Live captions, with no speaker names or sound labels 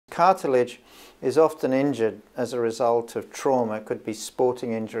cartilage is often injured as a result of trauma. It could be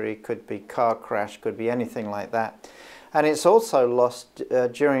sporting injury, could be car crash, could be anything like that. And it's also lost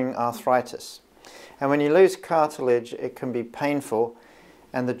during arthritis. And when you lose cartilage, it can be painful,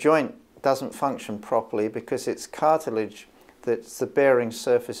 and the joint doesn't function properly because it's cartilage that's the bearing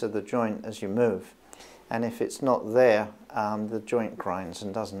surface of the joint as you move. And if it's not there, the joint grinds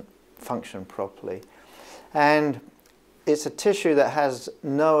and doesn't function properly. And it's a tissue that has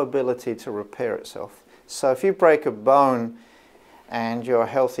no ability to repair itself. So if you break a bone and you're a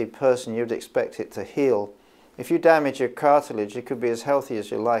healthy person, you'd expect it to heal. If you damage your cartilage, it could be as healthy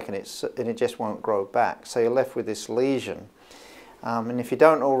as you like, and it just won't grow back. So you're left with this lesion. And if you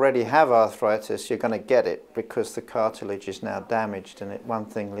don't already have arthritis, you're going to get it because the cartilage is now damaged, and one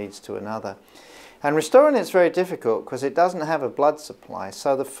thing leads to another. And restoring it's very difficult because it doesn't have a blood supply.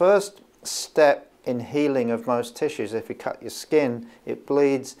 So the first step in healing of most tissues, if you cut your skin, it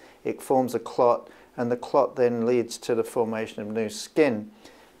bleeds, it forms a clot, and the clot then leads to the formation of new skin.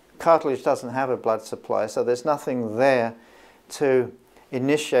 Cartilage doesn't have a blood supply, so there's nothing there to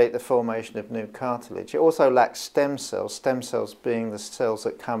initiate the formation of new cartilage. It also lacks stem cells being the cells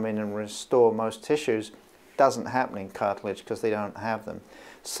that come in and restore most tissues. Doesn't happen in cartilage because they don't have them.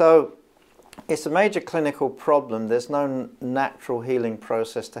 So it's a major clinical problem. There's no natural healing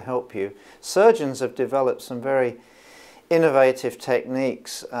process to help you. Surgeons have developed some very innovative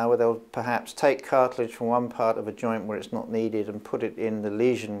techniques where they'll perhaps take cartilage from one part of a joint where it's not needed and put it in the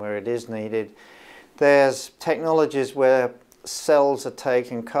lesion where it is needed. There's technologies where cells are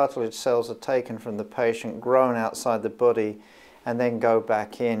taken, cartilage cells are taken from the patient, grown outside the body, and then go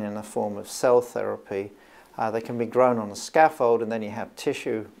back in a form of cell therapy. They can be grown on a scaffold, and then you have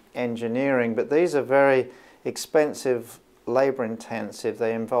tissue engineering, but these are very expensive, labor intensive.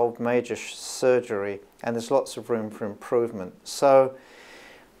 They involve major surgery, and there's lots of room for improvement. So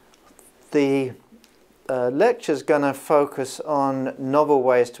the lecture's going to focus on novel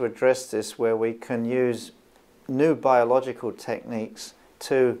ways to address this, where we can use new biological techniques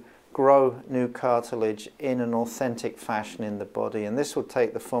to grow new cartilage in an authentic fashion in the body, and this will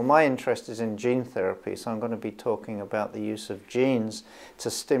take the form. My interest is in gene therapy, so I'm going to be talking about the use of genes to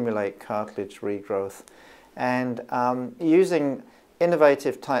stimulate cartilage regrowth, and using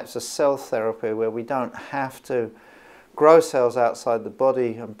innovative types of cell therapy where we don't have to grow cells outside the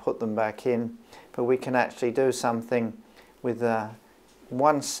body and put them back in, but we can actually do something with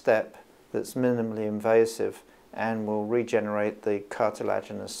one step that's minimally invasive and will regenerate the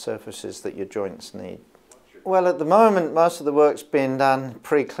cartilaginous surfaces that your joints need. Well, at the moment, most of the work's being done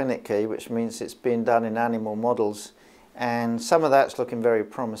pre-clinically, which means it's being done in animal models, and some of that's looking very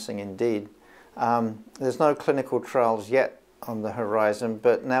promising indeed. There's no clinical trials yet on the horizon,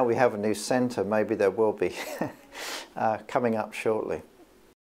 but now we have a new centre, maybe there will be coming up shortly.